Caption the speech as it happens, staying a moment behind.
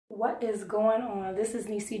what is going on? This is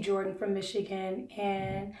Nesi Jordan from Michigan,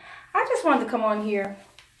 and I just wanted to come on here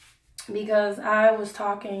because I was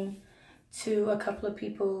talking to a couple of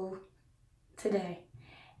people today,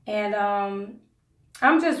 and I'm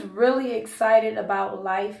just really excited about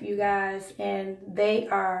life, you guys, and they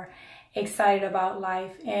are excited about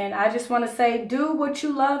life. And I just want to say, do what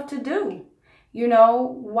you love to do. You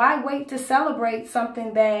know, why wait to celebrate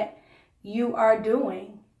something that you are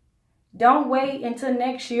doing? Don't wait until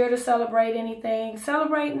next year to celebrate anything.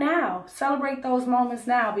 Celebrate now. Celebrate those moments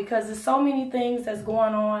now, because there's so many things that's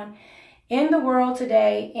going on in the world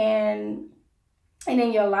today and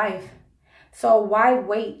in your life. So why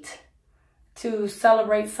wait to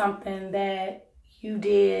celebrate something that you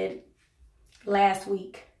did last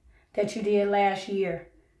week, that you did last year?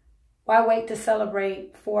 Why wait to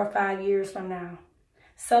celebrate 4 or 5 years from now?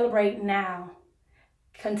 Celebrate now.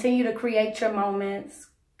 Continue to create your moments.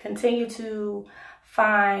 Continue to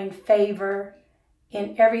find favor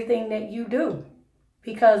in everything that you do.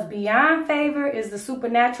 Because beyond favor is the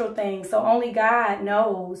supernatural thing. So only God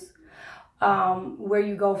knows where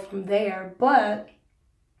you go from there. But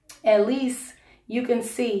at least you can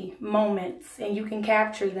see moments and you can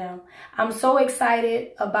capture them. I'm so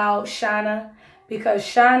excited about Shauna, because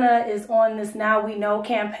Shauna is on this Now We Know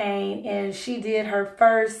campaign, and she did her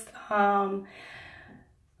first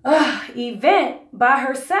event by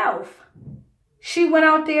herself. She went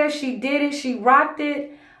out there, she did it, she rocked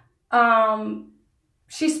it.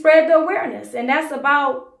 She spread the awareness, and that's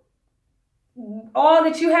about all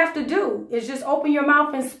that you have to do, is just open your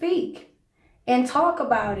mouth and speak and talk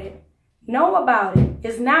about it. Know about it.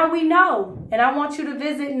 It's Now We Know, and I want you to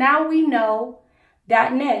visit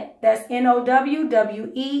nowweknow.net. That's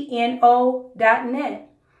NOWWENO.net.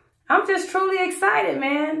 I'm just truly excited,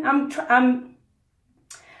 man.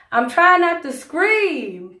 I'm trying not to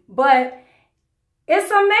scream, but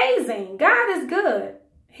it's amazing. God is good.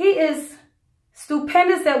 He is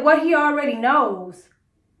stupendous at what he already knows.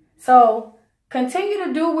 So continue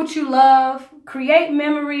to do what you love. Create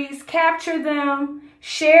memories, capture them,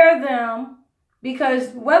 share them, because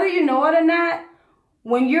whether you know it or not,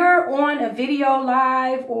 when you're on a video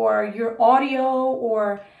live or your audio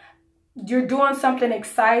or you're doing something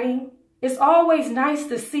exciting, it's always nice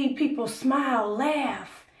to see people smile, laugh,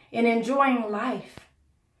 and enjoying life.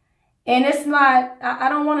 And it's not, I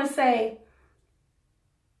don't want to say,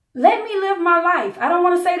 let me live my life. I don't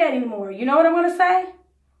want to say that anymore. You know what I want to say?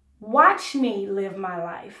 Watch me live my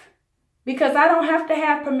life. Because I don't have to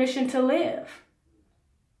have permission to live.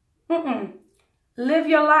 Live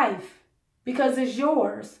your life, because it's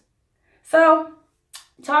yours. So,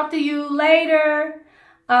 talk to you later.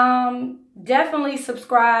 Definitely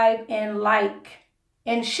subscribe and like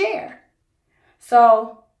and share.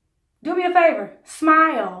 So, do me a favor.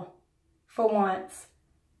 Smile for once.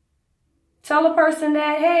 Tell a person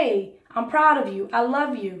that, hey, I'm proud of you. I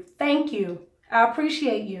love you. Thank you. I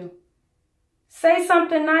appreciate you. Say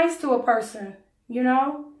something nice to a person, you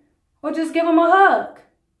know, or just give them a hug.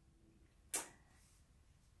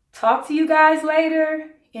 Talk to you guys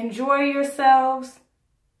later. Enjoy yourselves.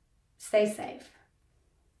 Stay safe.